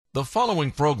The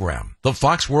following program, the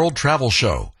Fox World Travel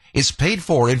Show, is paid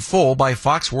for in full by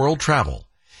Fox World Travel.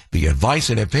 The advice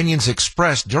and opinions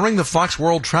expressed during the Fox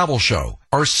World Travel Show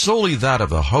are solely that of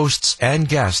the hosts and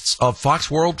guests of Fox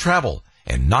World Travel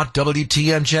and not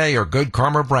WTMJ or Good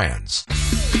Karma brands.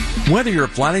 Whether you're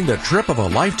planning the trip of a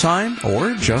lifetime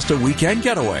or just a weekend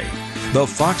getaway, the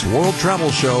Fox World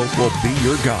Travel Show will be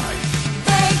your guide.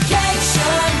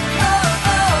 Vacation,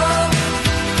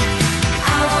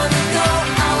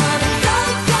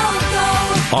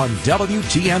 On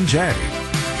WTMJ.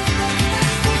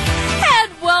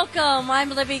 And welcome. I'm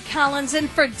Libby Collins in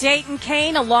for Dayton,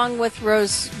 Kane, along with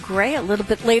Rose Gray. A little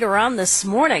bit later on this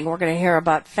morning, we're going to hear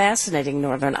about fascinating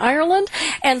Northern Ireland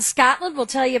and Scotland. We'll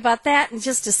tell you about that in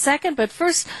just a second. But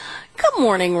first, good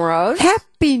morning, Rose.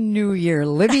 Happy New Year,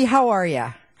 Libby. How are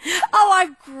you? Oh,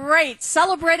 I'm great.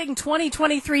 Celebrating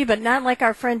 2023, but not like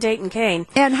our friend Dayton Kane.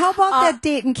 And how about that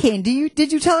Dayton Kane?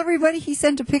 Did you tell everybody he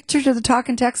sent a picture to the talk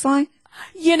and text line?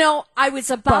 You know, I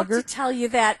was about to tell you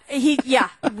that.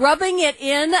 Rubbing it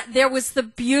in, there was the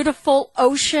beautiful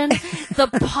ocean, the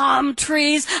palm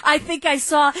trees. I think I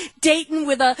saw Dayton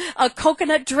with a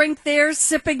coconut drink there,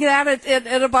 sipping that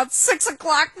at about 6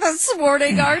 o'clock this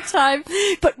morning, our time.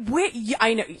 But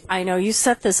I know you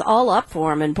set this all up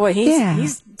for him, and boy,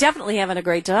 he's definitely having a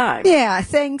great time. Yeah,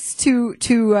 thanks to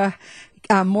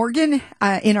Morgan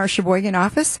in our Sheboygan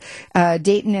office.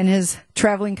 Dayton and his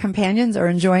traveling companions are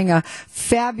enjoying a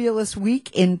fabulous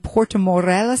week in Puerto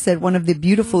Morelos at one of the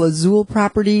beautiful Azul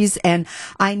properties. And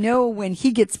I know when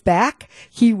he gets back,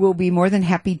 he will be more than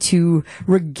happy to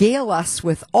regale us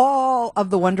with all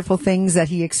of the wonderful things that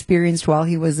he experienced while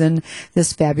he was in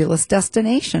this fabulous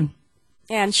destination.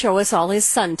 And show us all his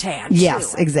suntan.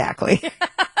 Yes, too. Exactly.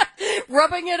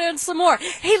 Rubbing it in some more.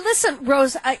 Hey, listen,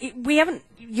 Rose,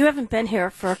 you haven't been here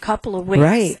for a couple of weeks.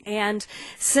 Right. And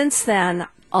since then,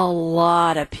 a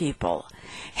lot of people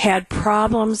had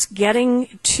problems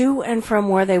getting to and from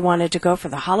where they wanted to go for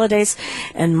the holidays,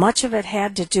 and much of it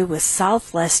had to do with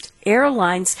Southwest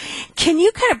Airlines. Can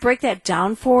you kind of break that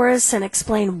down for us and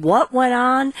explain what went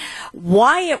on,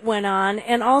 why it went on,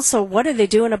 and also what are they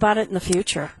doing about it in the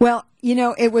future? Well, you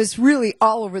know, it was really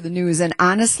all over the news. And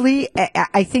honestly,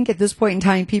 I think at this point in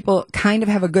time, people kind of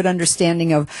have a good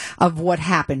understanding of what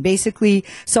happened. Basically,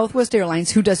 Southwest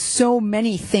Airlines, who does so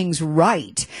many things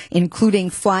right,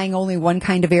 including flying only one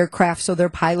kind of aircraft, so their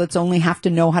pilots only have to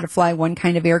know how to fly one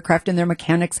kind of aircraft, and their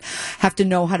mechanics have to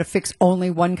know how to fix only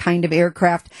one kind of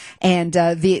aircraft. And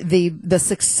the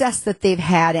success that they've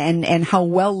had and how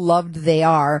well loved they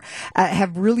are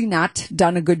have really not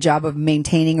done a good job of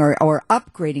maintaining or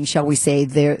upgrading, shall we say,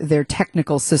 their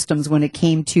technical systems when it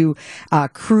came to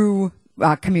crew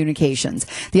communications.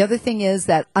 The other thing is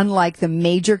that unlike the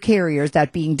major carriers,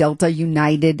 that being Delta,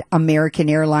 United, American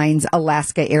Airlines,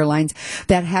 Alaska Airlines,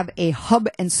 that have a hub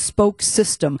and spoke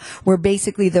system where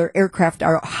basically their aircraft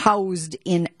are housed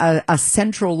in a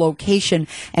central location,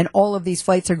 and all of these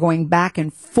flights are going back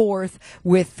and forth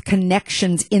with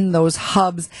connections in those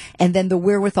hubs, and then the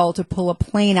wherewithal to pull a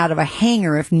plane out of a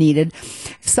hangar if needed.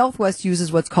 Southwest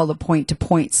uses what's called a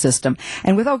point-to-point system.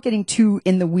 And without getting too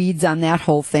in the weeds on that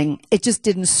whole thing, it just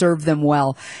didn't serve them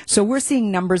well. So we're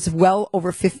seeing numbers of well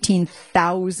over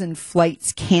 15,000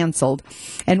 flights canceled.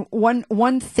 And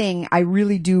one thing I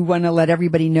really do want to let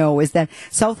everybody know is that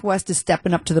Southwest is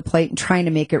stepping up to the plate and trying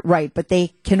to make it right. But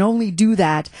they can only do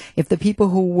that if the people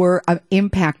who were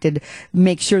impacted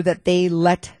make sure that they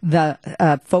let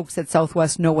the folks at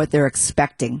Southwest know what they're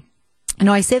expecting. You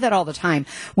know, I say that all the time.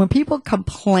 When people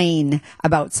complain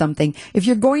about something, if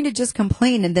you're going to just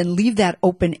complain and then leave that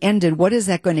open-ended, what is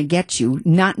that going to get you?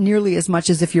 Not nearly as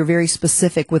much as if you're very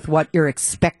specific with what you're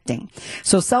expecting.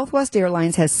 So Southwest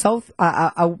Airlines has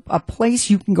a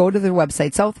place you can go to their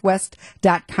website,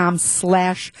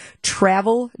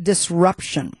 southwest.com/travel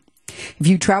disruption. If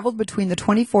you traveled between the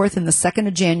 24th and the 2nd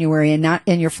of January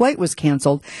and your flight was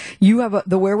canceled, you have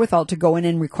the wherewithal to go in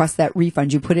and request that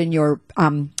refund. You put in your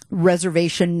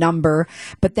reservation number,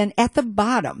 but then at the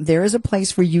bottom, there is a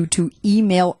place for you to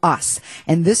email us.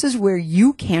 And this is where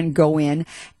you can go in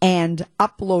and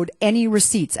upload any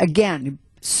receipts. Again,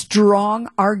 strong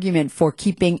argument for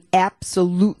keeping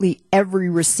absolutely every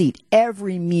receipt,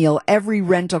 every meal, every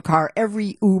rental car,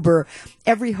 every Uber,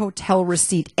 every hotel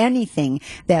receipt, anything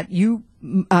that you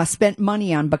spent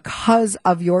money on because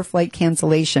of your flight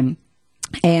cancellation.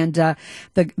 And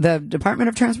the Department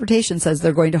of Transportation says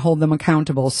they're going to hold them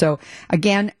accountable. So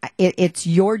again, it's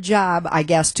your job, I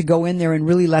guess, to go in there and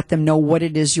really let them know what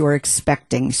it is you're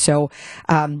expecting. So,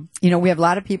 we have a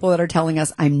lot of people that are telling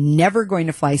us, I'm never going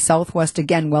to fly Southwest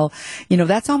again. Well,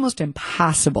 that's almost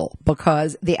impossible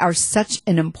because they are such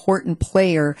an important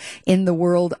player in the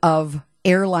world of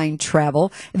airline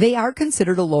travel. They are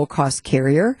considered a low-cost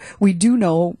carrier. We do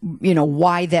know,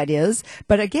 why that is.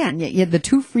 But again, the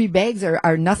 2 free bags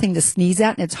are nothing to sneeze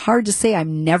at, and it's hard to say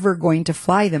I'm never going to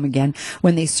fly them again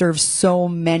when they serve so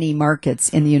many markets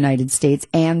in the United States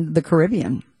and the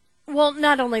Caribbean. Well,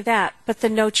 not only that, but the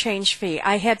no change fee.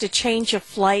 I had to change a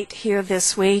flight here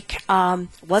this week.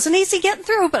 Wasn't easy getting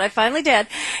through, but I finally did.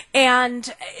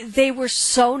 And they were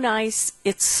so nice.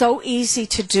 It's so easy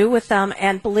to do with them.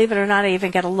 And believe it or not, I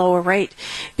even got a lower rate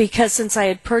because since I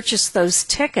had purchased those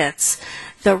tickets,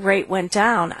 the rate went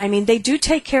down. I mean, they do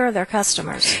take care of their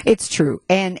customers. It's true.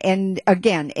 And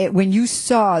again, when you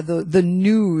saw the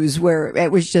news where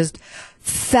it was just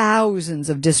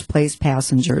thousands of displaced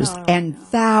passengers and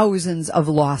thousands of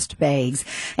lost bags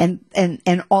and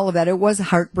all of that. It was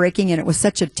heartbreaking, and it was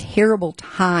such a terrible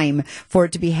time for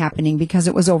it to be happening because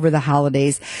it was over the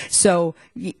holidays. So,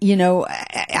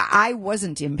 I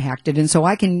wasn't impacted. And so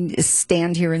I can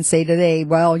stand here and say today,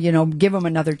 well, give them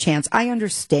another chance. I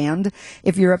understand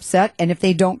if you're upset, and if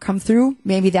they don't come through,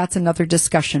 maybe that's another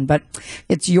discussion. But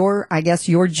it's your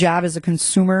job as a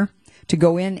consumer to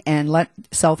go in and let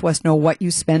Southwest know what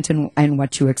you spent and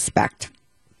what you expect.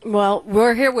 Well,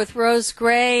 we're here with Rose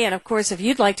Gray, and of course, if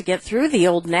you'd like to get through the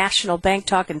Old National Bank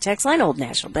talk and text line, Old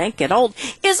National Bank, get old,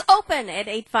 is open at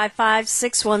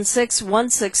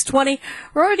 855-616-1620.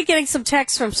 We're already getting some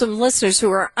texts from some listeners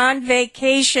who are on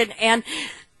vacation and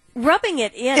rubbing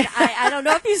it in. I don't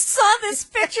know if you saw this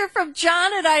picture from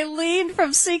John and Eileen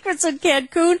from Secrets in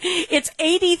Cancun. It's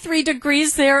 83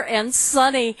 degrees there and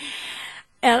sunny.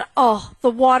 And, the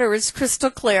water is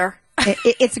crystal clear.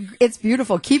 It's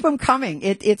beautiful. Keep them coming.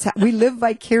 We live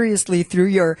vicariously through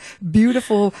your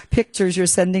beautiful pictures you're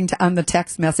sending on the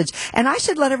text message. And I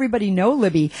should let everybody know,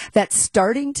 Libby, that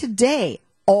starting today,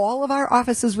 all of our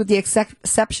offices, with the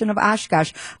exception of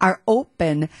Oshkosh, are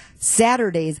open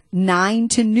Saturdays 9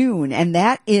 to noon. And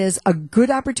that is a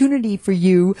good opportunity for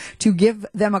you to give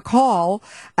them a call.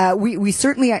 We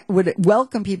certainly would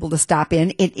welcome people to stop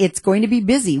in. It's going to be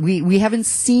busy. We haven't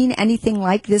seen anything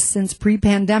like this since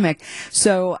pre-pandemic.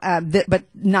 So, but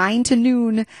 9 to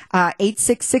noon,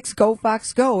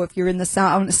 866-GO-FOX-GO. If you're in the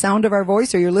sound of our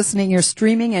voice, or you're listening, you're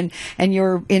streaming, and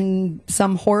you're in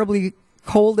some horribly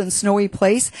cold and snowy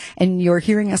place, and you're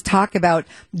hearing us talk about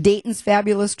Dayton's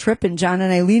fabulous trip and John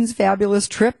and Eileen's fabulous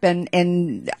trip,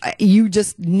 and you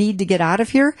just need to get out of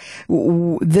here,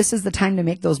 this is the time to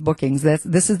make those bookings.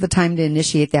 This is the time to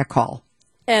initiate that call.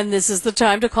 And this is the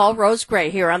time to call Rose Gray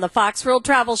here on the Fox World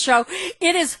Travel Show.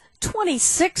 It is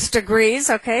 26 degrees.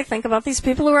 Okay, think about these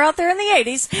people who are out there in the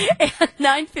 80s. And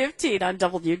 9:15 on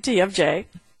WTMJ.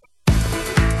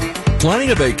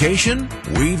 Planning a vacation?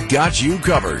 We've got you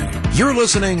covered. You're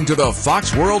listening to the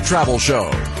Fox World Travel Show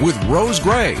with Rose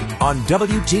Gray on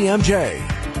WTMJ.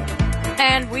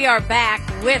 And we are back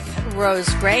with Rose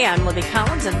Gray. I'm Libby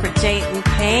Collins, and for Dayton,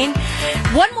 Kane.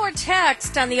 One more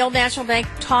text on the Old National Bank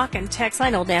talk and text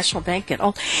line. Old National Bank, get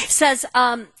old. Says,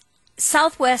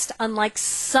 Southwest, unlike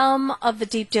some of the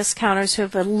deep discounters who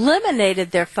have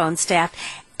eliminated their phone staff,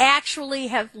 actually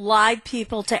have live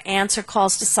people to answer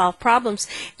calls to solve problems.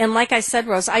 And like I said,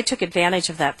 Rose, I took advantage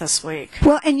of that this week.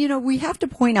 Well, and we have to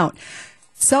point out,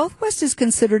 Southwest is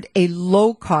considered a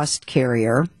low-cost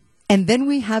carrier, and then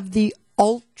we have the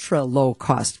ultra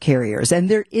low-cost carriers, and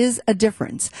there is a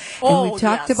difference. And we've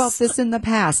talked about this in the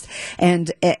past,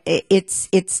 and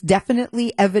it's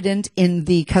definitely evident in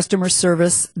the customer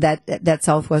service that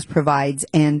Southwest provides.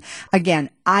 And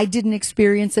again, I didn't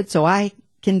experience it, so I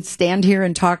can stand here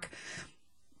and talk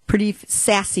pretty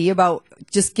sassy about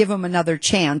just give them another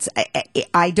chance.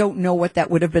 I don't know what that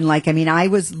would have been like. I mean, I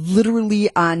was literally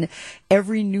on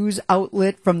every news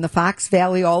outlet from the Fox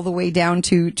Valley all the way down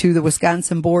to the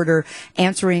Wisconsin border,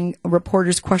 answering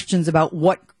reporters' questions about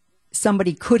what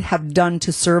somebody could have done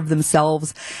to serve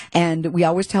themselves. And we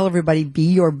always tell everybody, be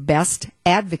your best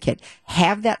advocate.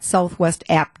 Have that Southwest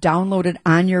app downloaded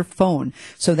on your phone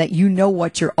so that you know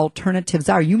what your alternatives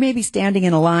are. You may be standing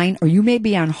in a line, or you may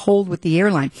be on hold with the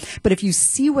airline, but if you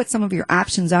see what some of your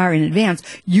options are in advance,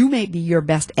 you may be your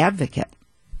best advocate.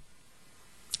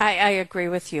 I agree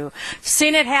with you. I've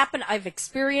seen it happen. I've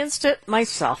experienced it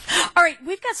myself. All right,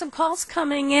 we've got some calls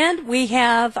coming in. We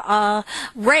have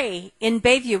Ray in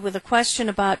Bayview with a question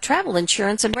about travel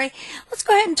insurance. And Ray, let's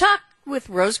go ahead and talk with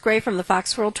Rose Gray from the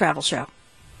Fox World Travel Show.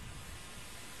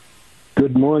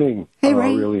 Good morning. Hey,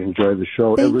 Ray. I really enjoy the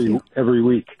show Thank you. every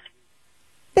week.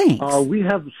 Thanks. We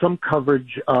have some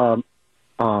coverage from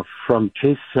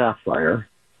Chase Sapphire,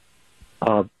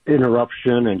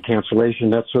 interruption and cancellation,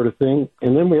 that sort of thing.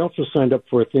 And then we also signed up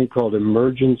for a thing called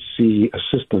Emergency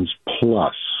Assistance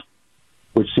Plus,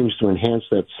 which seems to enhance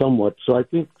that somewhat. So I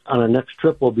think on our next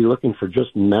trip, we'll be looking for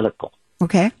just medical.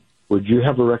 Okay. Would you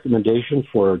have a recommendation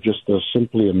for just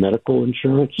simply a medical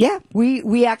insurance? Yeah,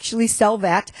 we actually sell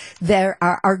that. There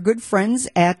are our good friends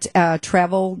at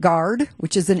Travel Guard,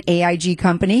 which is an AIG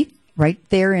company right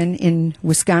there in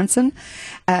Wisconsin,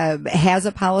 has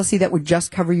a policy that would just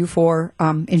cover you for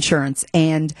insurance.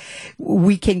 And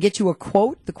we can get you a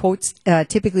quote. The quotes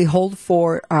typically hold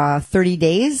for 30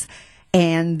 days.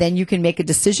 And then you can make a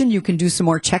decision. You can do some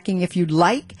more checking if you'd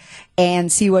like and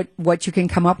see what you can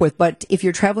come up with. But if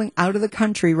you're traveling out of the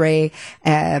country, Ray,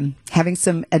 having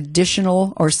some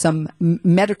additional or some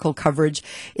medical coverage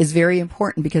is very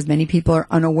important because many people are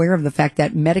unaware of the fact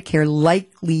that Medicare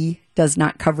likely does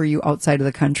not cover you outside of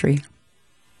the country.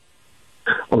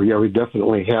 Oh, yeah, we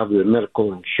definitely have the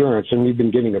medical insurance, and we've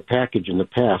been getting a package in the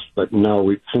past, but now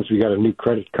since we got a new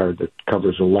credit card that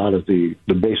covers a lot of the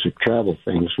basic travel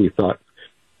things, we thought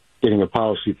getting a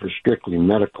policy for strictly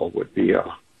medical would be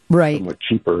right. somewhat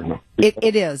cheaper.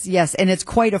 It is, yes, and it's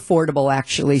quite affordable,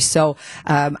 actually. So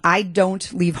I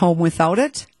don't leave home without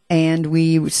it, and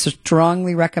we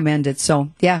strongly recommend it.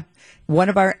 So, yeah. One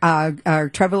of our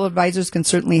travel advisors can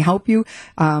certainly help you.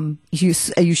 You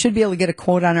should be able to get a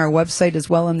quote on our website as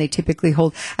well, and they typically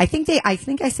hold. I think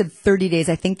I said 30 days.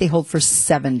 I think they hold for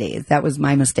 7 days. That was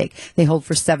my mistake. They hold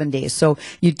for 7 days. So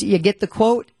you get the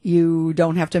quote. You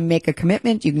don't have to make a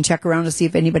commitment. You can check around to see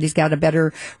if anybody's got a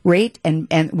better rate and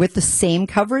with the same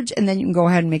coverage, and then you can go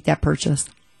ahead and make that purchase.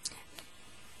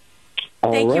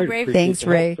 Thank you, Ray. Thanks,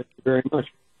 Ray. Thank you very much.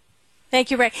 Thank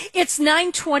you, Ray. It's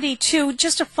 9:22.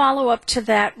 Just a follow-up to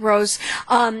that, Rose.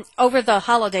 Over the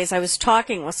holidays, I was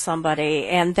talking with somebody,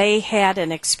 and they had an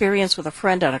experience with a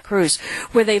friend on a cruise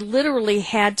where they literally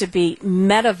had to be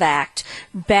medevaced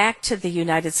back to the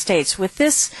United States. With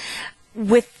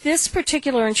this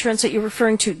particular insurance that you're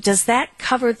referring to, does that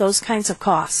cover those kinds of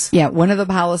costs? Yeah, one of the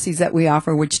policies that we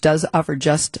offer, which does offer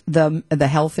just the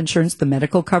health insurance, the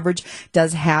medical coverage,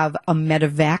 does have a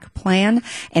medevac plan,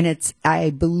 and it's, I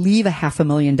believe,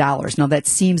 $500,000. Now, that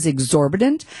seems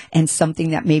exorbitant and something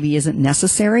that maybe isn't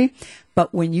necessary.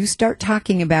 But when you start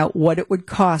talking about what it would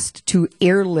cost to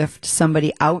airlift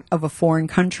somebody out of a foreign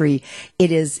country,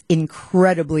 it is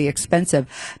incredibly expensive.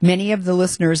 Many of the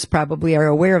listeners probably are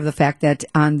aware of the fact that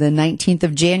on the 19th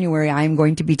of January, I am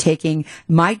going to be taking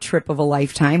my trip of a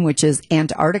lifetime, which is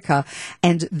Antarctica.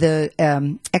 And the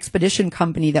expedition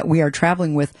company that we are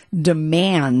traveling with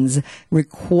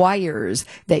requires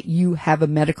that you have a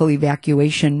medical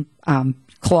evacuation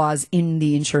clause in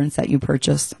the insurance that you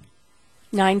purchase.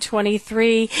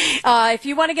 9:23. If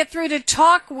you want to get through to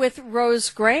talk with Rose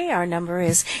Gray, our number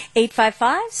is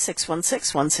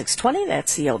 855-616-1620.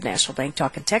 That's the Old National Bank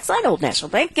talk and text line. Old National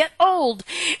Bank, get old.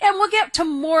 And we'll get to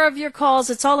more of your calls.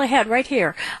 It's all ahead right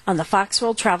here on the Fox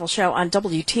World Travel Show on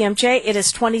WTMJ. It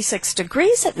is 26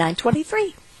 degrees at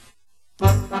 9:23.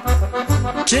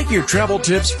 Take your travel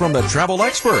tips from the travel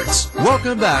experts.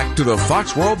 Welcome back to the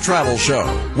Fox World Travel Show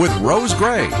with Rose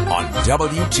Gray on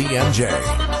WTMJ.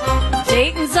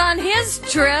 Dayton's on his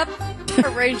trip,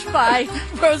 arranged by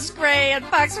Rose Gray and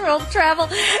Fox World Travel.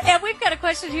 And we've got a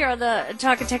question here on the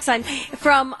talk and text line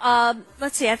from,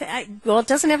 let's see, well, it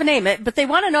doesn't have a name, but they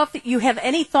want to know if you have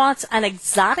any thoughts on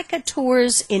Exotica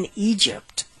tours in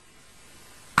Egypt.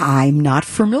 I'm not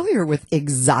familiar with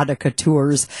Exotica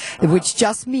Tours, which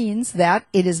just means that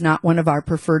it is not one of our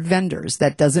preferred vendors.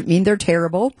 That doesn't mean they're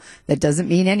terrible. That doesn't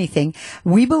mean anything.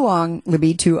 We belong,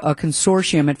 Libby, to a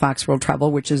consortium at Fox World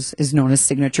Travel, which is known as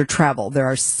Signature Travel. There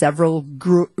are several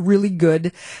really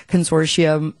good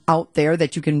consortium out there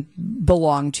that you can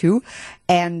belong to.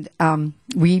 And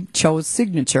we chose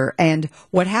Signature. And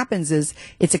what happens is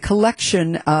it's a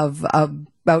collection of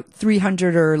about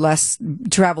 300 or less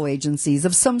travel agencies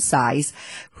of some size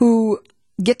who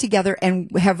get together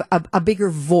and have a bigger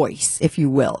voice, if you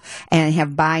will, and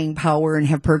have buying power and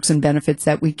have perks and benefits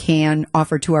that we can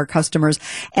offer to our customers,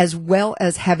 as well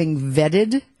as having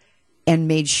vetted and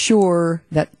made sure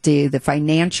that the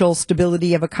financial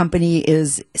stability of a company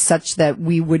is such that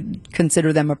we would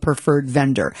consider them a preferred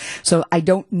vendor. So I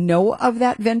don't know of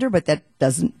that vendor, but that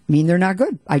doesn't mean they're not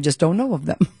good. I just don't know of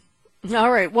them.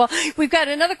 All right. Well, we've got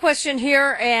another question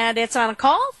here, and it's on a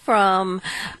call from,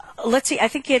 let's see, I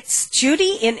think it's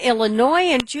Judy in Illinois.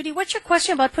 And Judy, what's your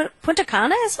question about Punta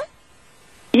Cana, is it?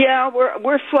 Yeah,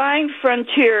 we're flying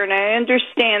Frontier, and I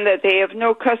understand that they have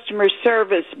no customer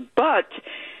service, but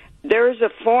there's a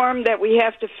form that we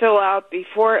have to fill out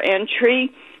before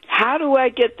entry. How do I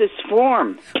get this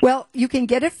form? Well, you can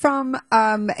get it from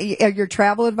your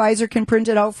travel advisor can print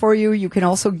it out for you. You can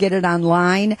also get it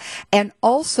online, and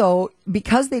also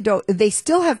because they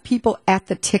still have people at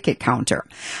the ticket counter.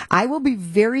 I will be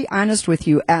very honest with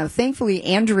you. Thankfully,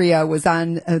 Andrea was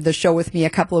on the show with me a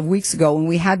couple of weeks ago, and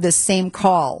we had this same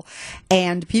call,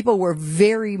 and people were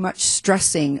very much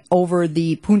stressing over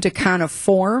the Punta Cana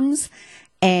forms,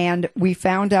 and we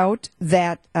found out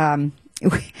that.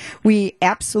 We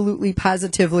absolutely,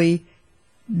 positively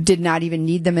did not even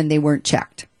need them, and they weren't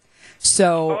checked.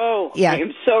 So, yeah.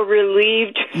 I'm so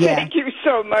relieved. Yeah. Thank you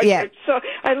so much. Yeah.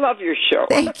 I love your show.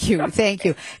 Thank you.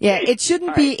 Yeah, it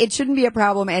shouldn't be a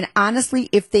problem. And honestly,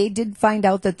 if they did find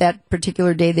out that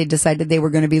particular day they decided they were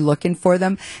going to be looking for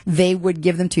them, they would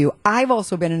give them to you. I've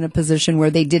also been in a position where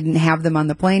they didn't have them on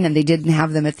the plane and they didn't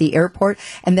have them at the airport.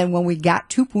 And then when we got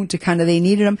to Punta Cana, they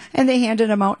needed them, and they handed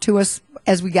them out to us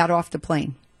as we got off the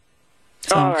plane.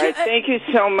 So, all right. Thank you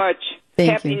so much.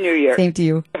 Happy New Year. Same to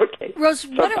you. Okay. Rose,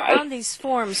 what Bye-bye. are on these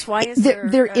forms? Why is there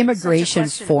They're such a immigration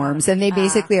question forms, about and they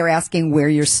basically are asking where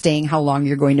you're staying, how long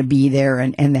you're going to be there,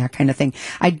 and that kind of thing.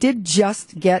 I did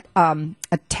just get a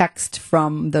text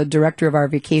from the director of our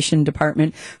vacation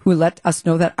department who let us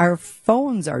know that our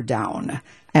phones are down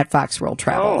at Fox World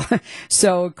Travel. Oh.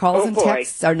 So calls and boy.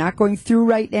 texts are not going through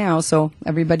right now, so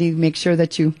everybody make sure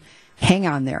that you hang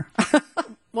on there.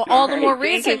 Well, all the more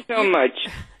Thank reason. you so much.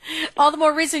 All the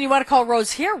more reason you want to call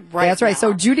Rose here right That's right. now.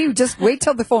 So, Judy, just wait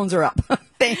till the phones are up.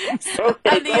 Thanks. Okay.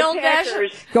 And the Go old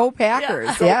Packers. Go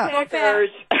Packers. Go Yeah.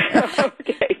 Packers.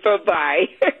 Okay, bye-bye.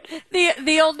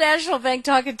 The Old National Bank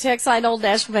talking text line, Old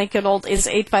National Bank and Old, is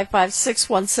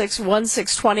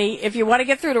 855-616-1620. If you want to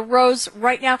get through to Rose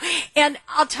right now. And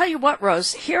I'll tell you what,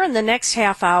 Rose, here in the next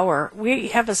half hour, we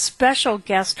have a special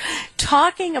guest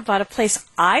talking about a place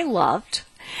I loved.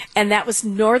 And that was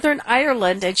Northern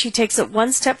Ireland, and she takes it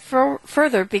one step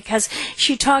further because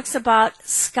she talks about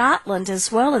Scotland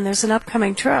as well, and there's an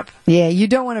upcoming trip. Yeah, you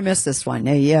don't want to miss this one.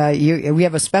 We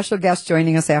have a special guest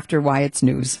joining us after Wyatt's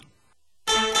News.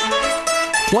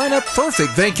 Plan a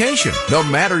perfect vacation, no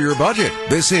matter your budget.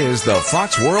 This is the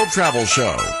Fox World Travel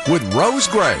Show with Rose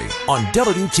Gray on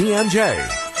WTMJ.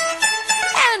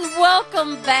 And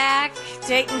welcome back.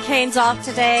 Dayton Kane's off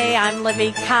today. I'm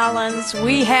Libby Collins.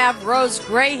 We have Rose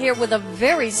Gray here with a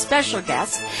very special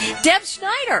guest, Deb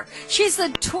Schneider. She's the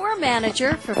tour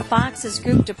manager for Fox's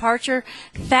group Departure,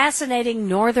 fascinating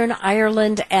Northern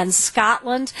Ireland and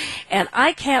Scotland. And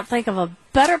I can't think of a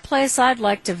better place I'd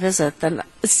like to visit than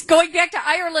going back to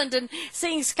Ireland and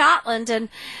seeing Scotland. And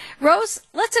Rose,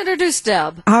 let's introduce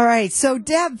Deb. All right. So,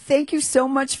 Deb, thank you so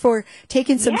much for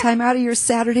taking some time out of your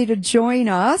Saturday to join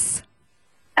us.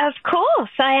 Of course.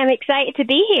 I am excited to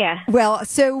be here. Well,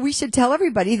 so we should tell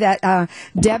everybody that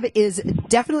Deb is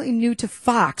definitely new to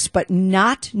Fox, but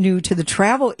not new to the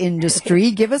travel industry.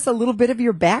 Give us a little bit of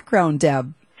your background,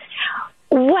 Deb.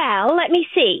 Well, let me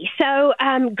see. So,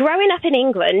 growing up in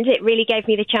England, it really gave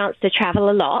me the chance to travel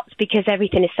a lot because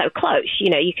everything is so close. You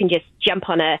know, you can just jump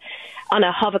on a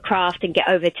hovercraft and get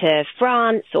over to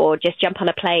France, or just jump on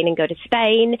a plane and go to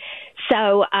Spain.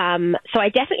 So I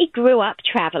definitely grew up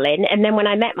traveling. And then when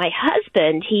I met my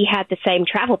husband, he had the same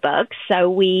travel bug. So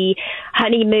we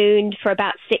honeymooned for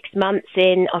about 6 months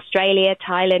in Australia,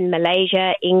 Thailand,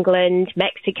 Malaysia, England,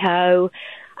 Mexico.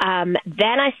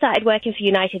 Then I started working for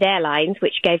United Airlines,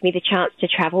 which gave me the chance to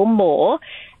travel more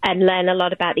and learn a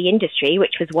lot about the industry,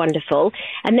 which was wonderful.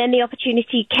 And then the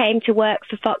opportunity came to work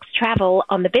for Fox Travel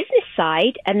on the business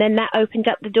side, and then that opened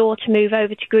up the door to move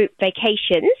over to group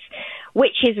vacations,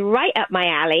 which is right up my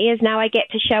alley, as now I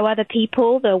get to show other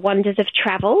people the wonders of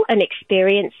travel and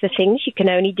experience the things you can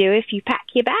only do if you pack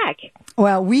your bag.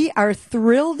 Well, we are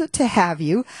thrilled to have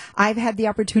you. I've had the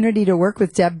opportunity to work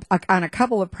with Deb on a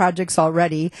couple of projects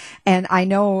already, and I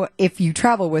know if you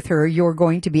travel with her, you're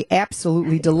going to be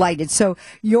absolutely delighted. So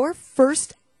your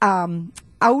first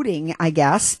outing, I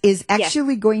guess, is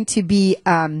actually going to be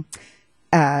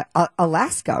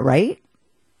Alaska, right?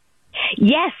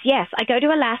 Yes. I go to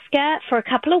Alaska for a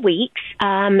couple of weeks,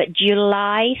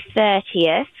 July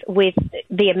 30th with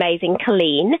the amazing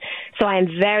Colleen. So I am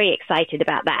very excited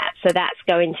about that. So that's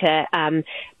going to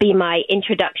be my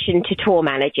introduction to tour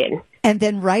managing. And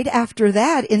then right after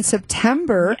that, in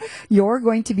September, you're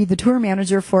going to be the tour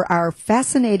manager for our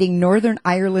fascinating Northern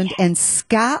Ireland and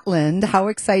Scotland. How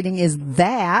exciting is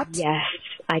that? Yes.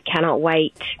 I cannot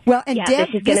wait. Well, and yeah, Deb,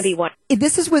 this is going to be one.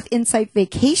 This is with Insight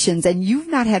Vacations, and you've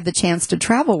not had the chance to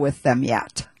travel with them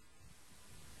yet.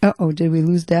 Uh-oh, did we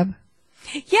lose Deb?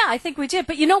 Yeah, I think we did.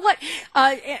 But you know what?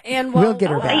 And We'll get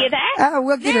her back. Are you there?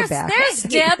 We'll get her back. There's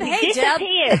Deb. Hey,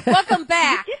 Deb. Welcome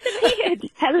back. Disappeared.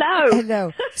 Hello.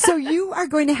 Hello. So you are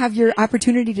going to have your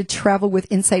opportunity to travel with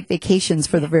Insight Vacations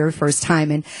for the very first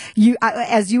time, and you,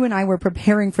 as you and I were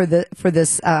preparing for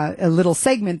this a little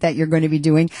segment that you're going to be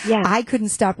doing, Yeah. I couldn't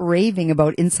stop raving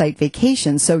about Insight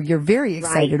Vacations. So you're very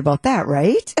excited about that,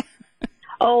 right?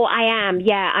 Oh, I am.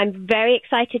 Yeah, I'm very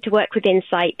excited to work with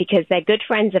Insight because they're good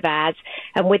friends of ours,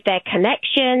 and with their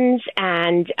connections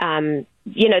and,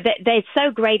 they're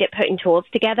so great at putting tours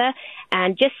together,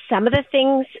 and just some of the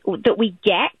things that we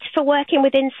get for working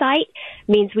with Insight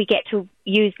means we get to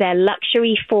use their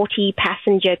luxury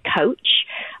 40-passenger coach,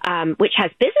 which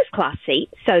has business class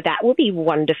seats, so that will be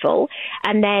wonderful.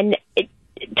 And then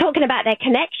talking about their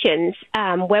connections,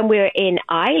 when we're in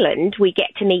Ireland, we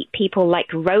get to meet people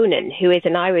like Ronan, who is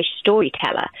an Irish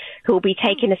storyteller, who will be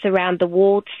taking us around the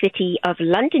walled city of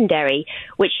Londonderry,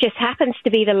 which just happens to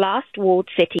be the last walled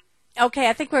city. Okay,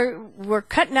 I think we're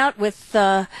cutting out with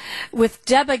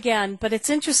Deb again, but it's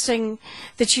interesting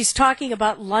that she's talking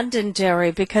about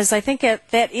Londonderry because I think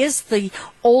that is the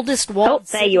oldest walled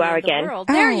there city you are in the again. world.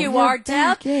 There you are,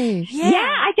 Deb. Okay. Yeah.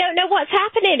 I don't know what's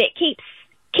happening. It keeps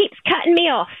cutting me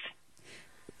off.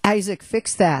 Isaac,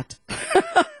 fix that. Yeah,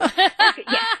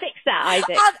 fix that,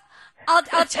 Isaac.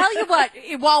 I'll tell you what,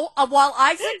 while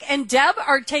Isaac and Deb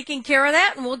are taking care of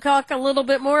that, and we'll talk a little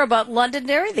bit more about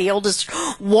Londonderry, the oldest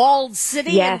walled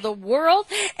city in the world,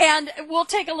 and we'll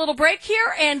take a little break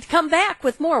here and come back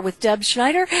with more with Deb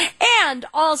Schneider and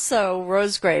also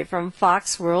Rose Gray from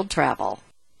Fox World Travel.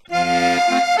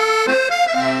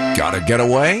 Gotta get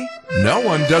away? No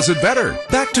one does it better.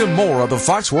 Back to more of the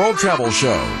Fox World Travel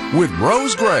Show with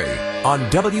Rose Gray on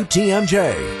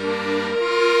WTMJ.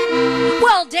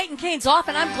 Well, Dayton Kane's off,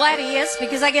 and I'm glad he is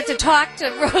because I get to talk to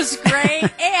Rose Gray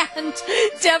and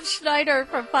Deb Schneider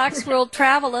from Fox World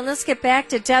Travel. And let's get back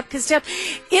to Deb because, Deb,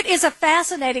 it is a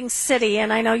fascinating city,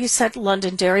 and I know you said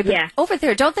Londonderry, but over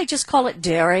there, don't they just call it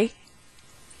Derry?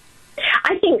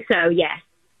 I think so, yes.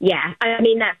 Yeah, I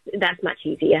mean, that's much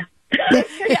easier.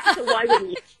 Why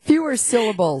wouldn't you? Fewer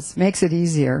syllables makes it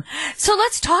easier. So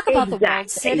let's talk about the walled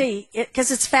city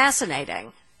because it's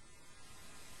fascinating.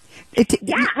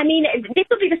 Yeah, I mean, this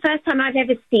will be the first time I've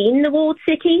ever seen the walled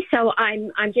city, so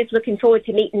I'm just looking forward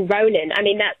to meeting Ronan. I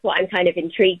mean, that's what I'm kind of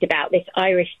intrigued about, this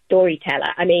Irish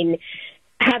storyteller. I mean,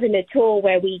 having a tour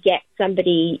where we get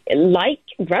somebody like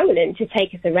Ronan to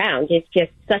take us around is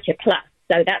just such a plus.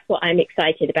 So that's what I'm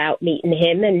excited about, meeting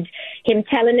him and him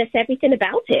telling us everything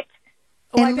about it.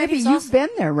 And Libby, you've been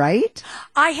there, right?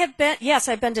 I have been, yes,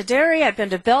 I've been to Derry, I've been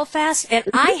to Belfast, and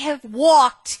I have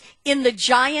walked in the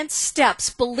giant steps.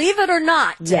 Believe it or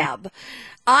not, Deb,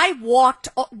 I walked,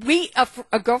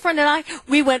 a girlfriend and I,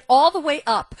 we went all the way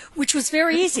up, which was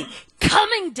very easy.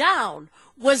 Coming down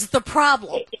was the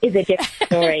problem. It is a different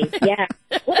story, yeah.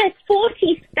 Well, there's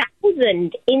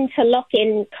 40,000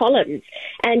 interlocking columns,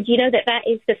 and you know that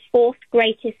is the fourth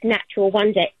greatest natural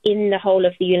wonder in the whole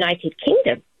of the United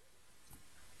Kingdom.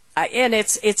 And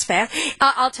it's fast.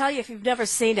 I'll tell you, if you've never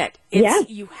seen it,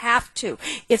 you have to.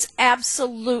 It's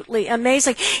absolutely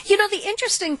amazing. You know, the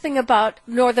interesting thing about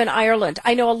Northern Ireland,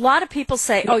 I know a lot of people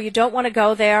say, oh, you don't want to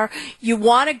go there. You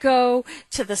want to go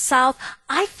to the south.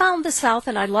 I found the south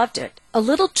and I loved it. A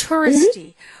little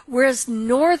touristy, whereas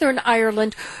Northern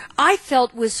Ireland, I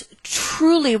felt was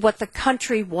truly what the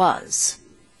country was.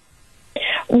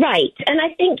 Right. And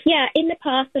I think, in the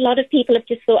past, a lot of people have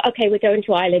just thought, okay, we're going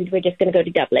to Ireland, we're just going to go to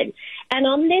Dublin. And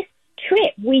on this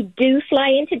trip, we do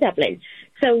fly into Dublin.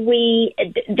 So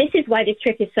this is why this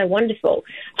trip is so wonderful.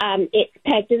 It's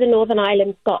pegged as a Northern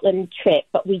Ireland, Scotland trip,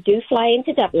 but we do fly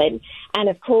into Dublin. And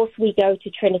of course, we go to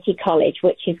Trinity College,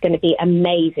 which is going to be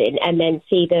amazing, and then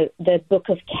see the Book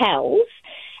of Kells.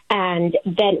 And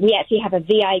then we actually have a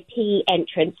VIP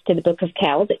entrance to the Book of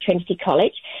Kells at Trinity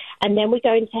College. And then we're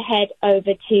going to head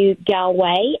over to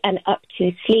Galway and up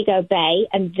to Sligo Bay,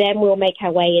 and then we'll make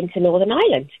our way into Northern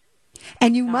Ireland.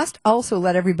 And you must also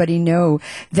let everybody know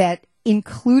that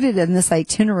included in this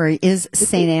itinerary is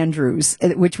St. Andrews,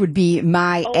 which would be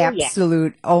my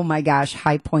absolute, oh my gosh,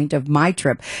 high point of my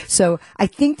trip. So I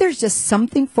think there's just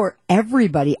something for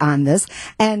everybody on this.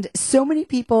 And so many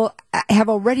people have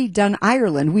already done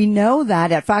Ireland. We know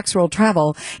that at Fox World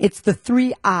Travel, it's the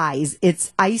 3 I's.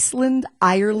 It's Iceland,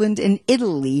 Ireland, and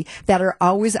Italy that are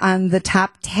always on the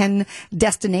top 10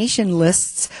 destination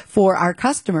lists for our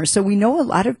customers. So we know a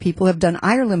lot of people have done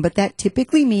Ireland, but that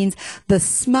typically means the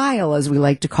smile, as we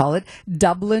like to call it,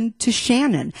 Dublin to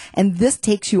Shannon. And this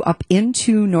takes you up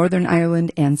into Northern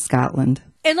Ireland and Scotland.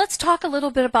 And let's talk a little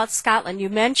bit about Scotland. You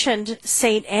mentioned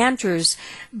St. Andrews,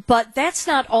 but that's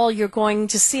not all you're going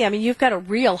to see. I mean, you've got a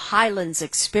real Highlands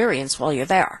experience while you're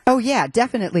there. Oh, yeah,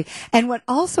 definitely. And what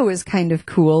also is kind of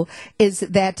cool is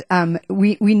that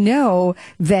we know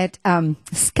that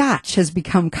Scotch has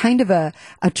become kind of a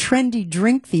trendy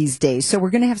drink these days. So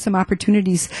we're going to have some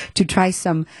opportunities to try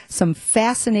some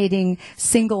fascinating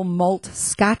single malt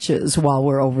scotches while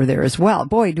we're over there as well.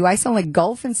 Boy, do I sound like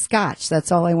golf and Scotch.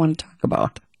 That's all I want to talk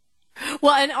about.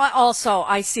 Well, and also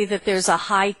I see that there's a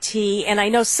high tea, and I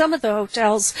know some of the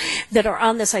hotels that are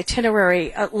on this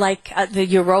itinerary, like the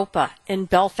Europa in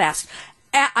Belfast.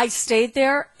 I stayed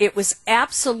there. It was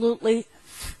absolutely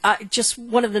just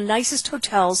one of the nicest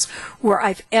hotels where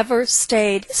I've ever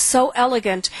stayed. So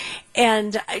elegant,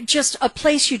 and just a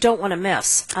place you don't want to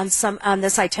miss on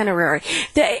this itinerary.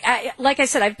 Like I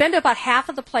said, I've been to about half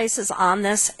of the places on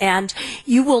this, and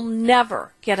you will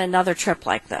never get another trip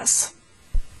like this.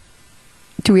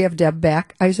 Do we have Deb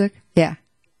back, Isaac? Yeah.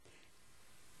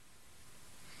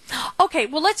 Okay,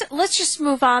 well let's just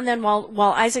move on then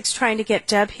while Isaac's trying to get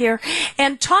Deb here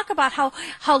and talk about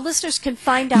how listeners can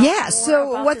find out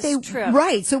more about this trip.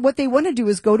 Right. So what they want to do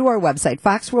is go to our website,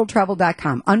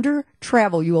 foxworldtravel.com. Under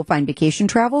travel, you will find vacation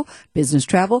travel, business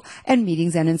travel, and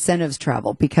meetings and incentives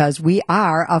travel, because we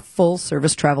are a full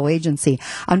service travel agency.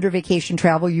 Under vacation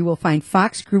travel, you will find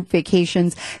Fox Group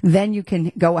Vacations. Then you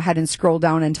can go ahead and scroll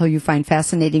down until you find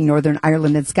fascinating Northern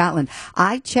Ireland and Scotland.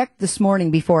 I checked this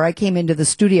morning before I came into the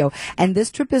studio, and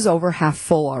this trip is over half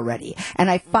full already.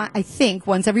 And I think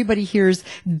once everybody hears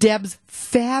Deb's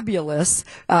fabulous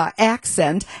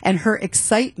accent and her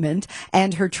excitement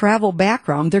and her travel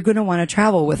background, they're going to want to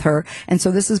travel with her. And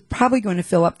so this is probably going to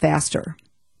fill up faster.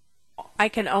 I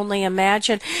can only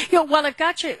imagine. While I've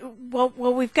got you,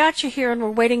 we've got you here, and we're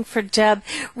waiting for Deb.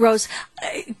 Rose,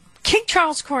 King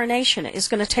Charles' coronation is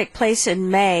going to take place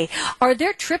in May. Are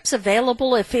there trips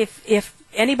available if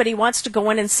anybody wants to go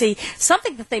in and see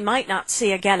something that they might not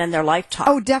see again in their lifetime?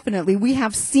 Oh, definitely. We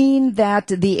have seen that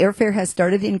the airfare has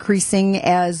started increasing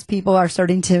as people are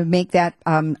starting to make that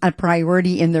a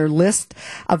priority in their list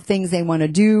of things they want to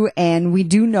do. And we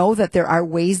do know that there are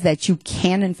ways that you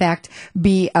can, in fact,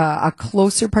 be a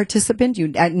closer participant.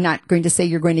 I'm not going to say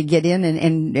you're going to get in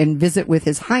and visit with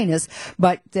His Highness,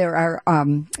 but there are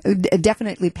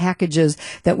definitely packages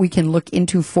that we can look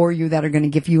into for you that are going to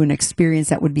give you an experience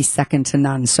that would be second to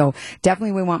none. So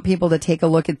definitely we want people to take a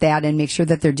look at that and make sure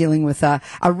that they're dealing with a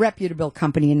reputable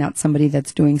company and not somebody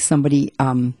that's doing somebody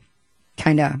kind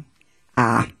of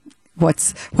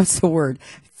what's the word,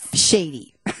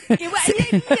 shady.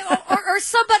 or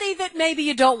somebody that maybe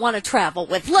you don't want to travel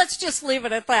with. Let's just leave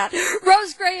it at that.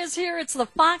 Rose Gray is here. It's the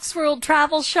Fox World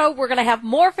Travel Show. We're going to have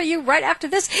more for you right after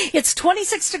this. It's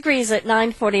 26 degrees at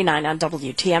 9:49 on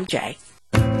WTMJ.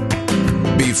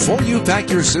 Before you pack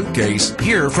your suitcase,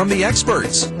 hear from the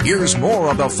experts. Here's more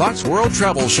of the Fox World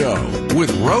Travel Show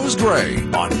with Rose Gray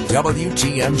on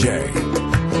WTMJ.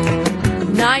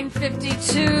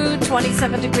 9:52,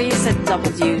 27 degrees at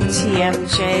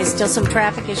WTMJ. Still some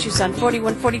traffic issues on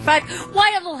 4145.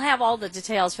 Wyatt will have all the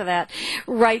details for that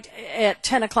right at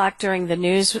 10 o'clock during the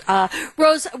news.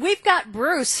 Rose, we've got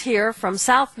Bruce here from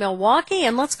South Milwaukee,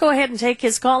 and let's go ahead and take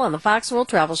his call on the Fox World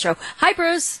Travel Show. Hi,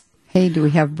 Bruce. Hey, do we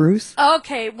have Bruce?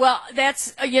 Okay, well,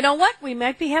 that's, you know what? We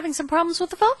might be having some problems with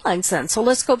the phone lines then. So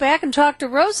let's go back and talk to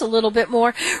Rose a little bit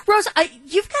more. Rose,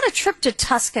 you've got a trip to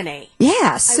Tuscany.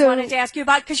 Yeah, so I wanted to ask you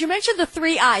about, because you mentioned the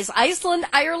three I's, Iceland,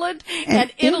 Ireland,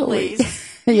 and Italy.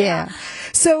 Yeah.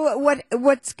 So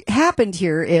what's happened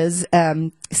here is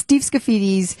Steve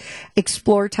Scaffidi's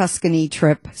Explore Tuscany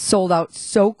trip sold out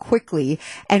so quickly,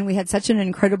 and we had such an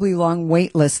incredibly long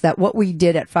wait list that what we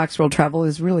did at Fox World Travel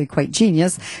is really quite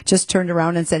genius. Just turned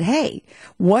around and said, hey,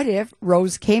 what if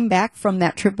Rose came back from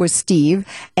that trip with Steve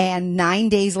and 9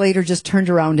 days later just turned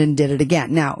around and did it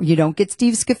again? Now, you don't get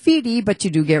Steve Scaffidi, but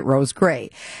you do get Rose Gray.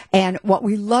 And what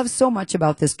we love so much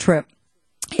about this trip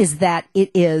is that it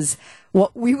is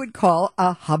what we would call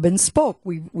a hub and spoke.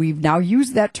 We've now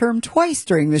used that term twice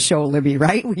during the show, Libby,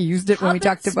 right? We used it when we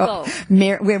talked about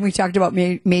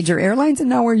major airlines, and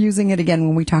now we're using it again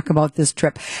when we talk about this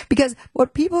trip. Because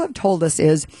what people have told us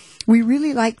is we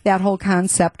really like that whole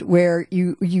concept where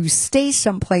you stay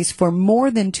someplace for more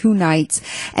than 2 nights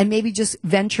and maybe just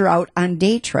venture out on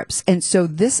day trips. And so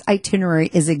this itinerary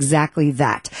is exactly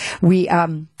that.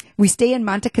 We stay in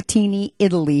Montecatini,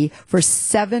 Italy for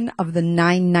 7 of the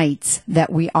 9 nights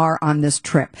that we are on this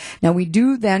trip. Now, we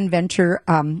do then venture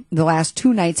the last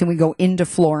 2 nights and we go into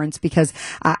Florence because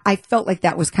I felt like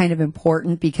that was kind of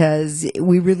important because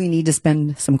we really need to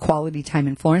spend some quality time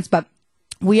in Florence. But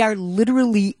We are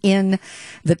literally in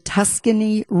the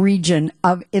Tuscany region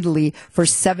of Italy for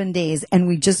 7 days, and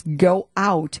we just go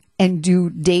out and do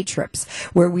day trips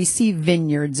where we see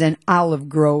vineyards and olive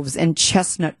groves and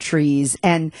chestnut trees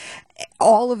and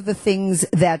all of the things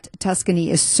that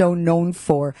Tuscany is so known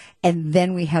for. And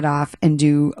then we head off and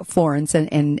do Florence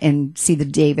and see the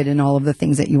David and all of the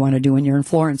things that you want to do when you're in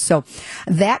Florence. So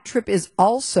that trip is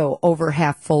also over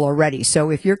half full already.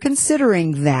 So if you're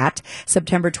considering that,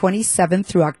 September 27th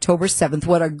through October 7th,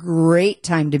 what a great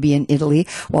time to be in Italy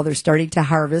while they're starting to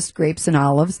harvest grapes and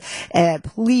olives.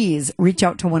 Please reach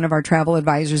out to one of our travel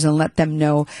advisors and let them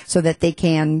know so that they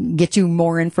can get you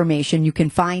more information. You can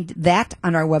find that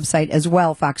on our website as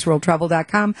well,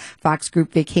 foxworldtravel.com, Fox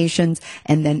Group Vacations,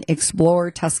 and then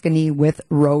Explore Tuscany with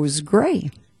Rose Gray.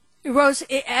 Rose,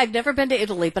 I've never been to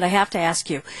Italy, but I have to ask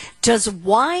you, does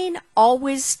wine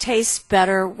always taste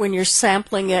better when you're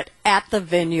sampling it at the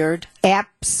vineyard?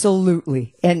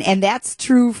 Absolutely. And that's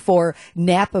true for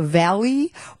Napa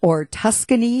Valley or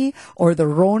Tuscany or the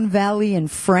Rhone Valley in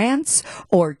France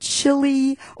or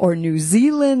Chile or New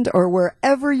Zealand or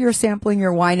wherever you're sampling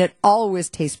your wine. It always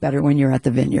tastes better when you're at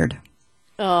the vineyard.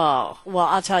 Oh, well,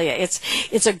 I'll tell you,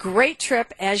 it's a great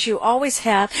trip, as you always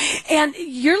have. And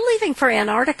you're leaving for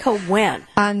Antarctica when?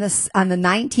 On the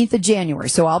 19th of January.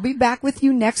 So I'll be back with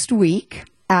you next week.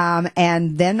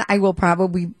 And then I will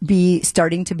probably be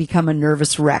starting to become a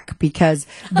nervous wreck because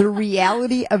the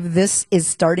reality of this is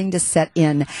starting to set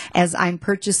in as I'm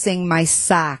purchasing my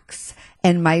socks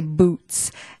and my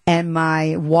boots and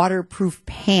my waterproof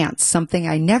pants. Something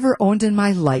I never owned in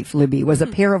my life, Libby, was a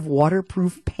pair of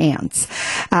waterproof pants.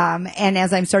 And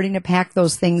as I'm starting to pack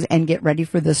those things and get ready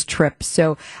for this trip.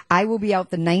 So I will be out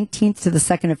the 19th to the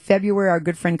 2nd of February. Our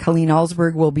good friend Colleen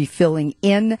Alsberg will be filling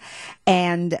in.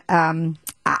 And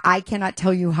I cannot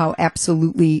tell you how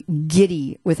absolutely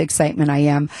giddy with excitement I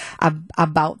am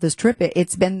about this trip.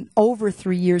 It's been over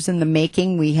 3 years in the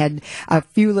making. We had a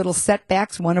few little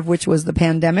setbacks, one of which was the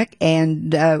pandemic,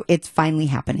 and it's finally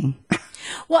happening.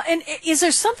 Well, and is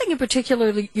there something in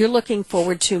particular you're looking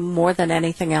forward to more than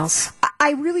anything else?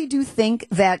 I really do think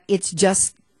that it's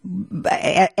just,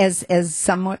 as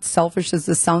somewhat selfish as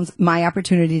this sounds, my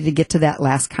opportunity to get to that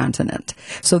last continent.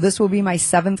 So this will be my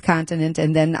 7th continent,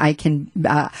 and then I can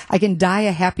die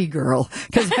a happy girl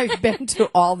because I've been to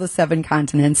all the 7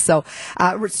 continents. So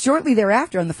shortly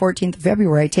thereafter, on the 14th of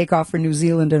February, I take off for New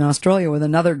Zealand and Australia with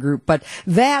another group. But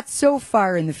that's so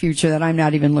far in the future that I'm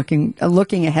not even looking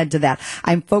ahead to that.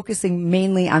 I'm focusing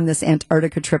mainly on this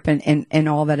Antarctica trip and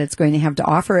all that it's going to have to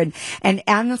offer. And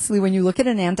honestly, when you look at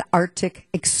an Antarctic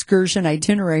excursion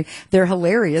itinerary, they're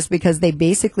hilarious because they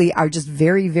basically are just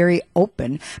very, very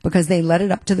open because they let it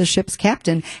up to the ship's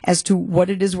captain as to what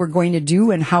it is we're going to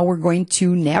do and how we're going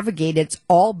to navigate. It's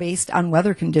all based on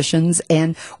weather conditions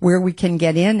and where we can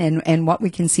get in and what we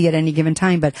can see at any given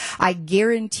time. But I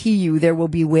guarantee you there will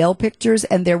be whale pictures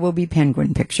and there will be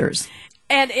penguin pictures.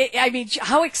 And I mean,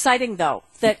 how exciting though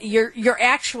that you're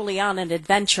actually on an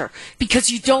adventure because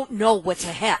you don't know what's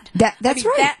ahead. That's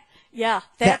right.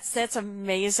 That's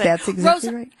amazing. That's exactly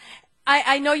Rose, right.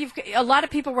 I know a lot of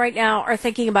people right now are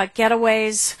thinking about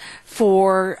getaways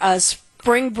for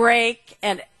spring break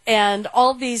and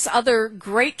all these other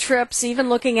great trips, even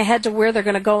looking ahead to where they're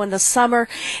going to go in the summer.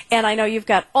 And I know you've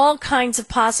got all kinds of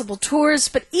possible tours,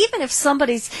 but even if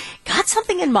somebody's got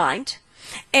something in mind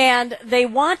and they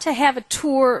want to have a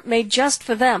tour made just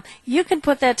for them, you can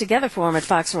put that together for them at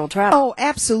Fox World Travel. Oh,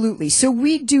 absolutely. So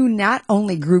we do not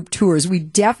only group tours, we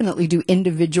definitely do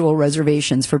individual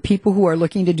reservations for people who are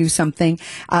looking to do something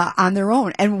on their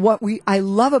own. And what I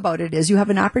love about it is you have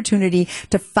an opportunity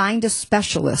to find a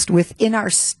specialist within our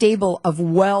stable of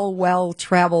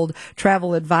well-traveled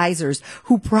travel advisors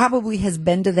who probably has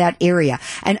been to that area.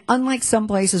 And unlike some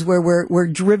places where we're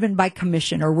driven by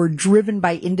commission or we're driven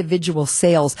by individual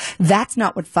sales, that's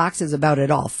not what Fox is about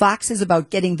at all. Fox is about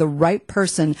getting the right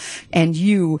person and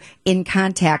you in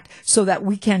contact so that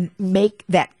we can make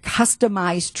that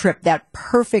customized trip, that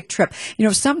perfect trip. You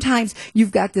know, sometimes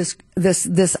you've got this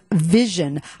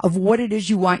vision of what it is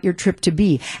you want your trip to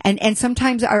be. And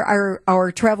sometimes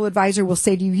our travel advisor will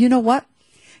say to you, you know what?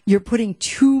 You're putting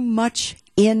too much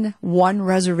in one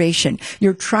reservation.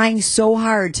 You're trying so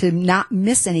hard to not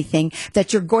miss anything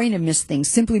that you're going to miss things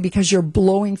simply because you're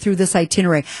blowing through this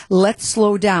itinerary. Let's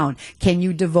slow down. Can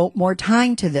you devote more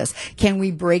time to this? Can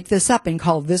we break this up and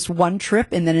call this one trip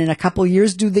and then in a couple of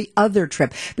years do the other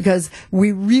trip? Because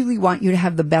we really want you to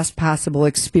have the best possible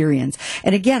experience.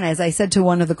 And again, as I said to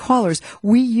one of the callers,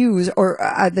 we use, or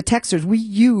the texters, we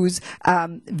use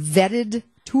vetted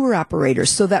tour operators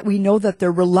so that we know that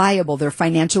they're reliable, they're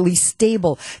financially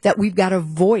stable, that we've got a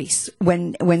voice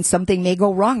when something may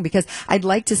go wrong, because I'd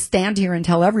like to stand here and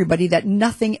tell everybody that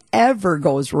nothing ever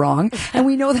goes wrong, and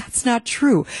we know that's not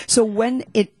true. So when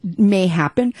it may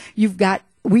happen, we've got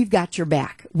your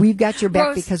back. We've got your back,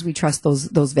 Rose, because we trust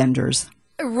those vendors.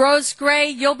 Rose Gray,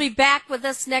 you'll be back with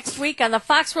us next week on the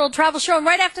Fox World Travel Show, and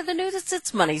right after the news,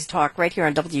 it's Money's Talk right here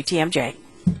on WTMJ.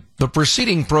 The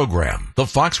preceding program, the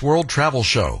Fox World Travel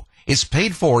Show, is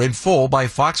paid for in full by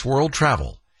Fox World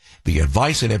Travel. The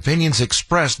advice and opinions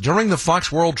expressed during the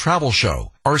Fox World Travel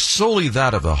Show are solely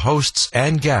that of the hosts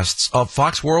and guests of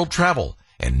Fox World Travel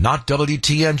and not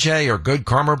WTMJ or Good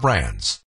Karma Brands.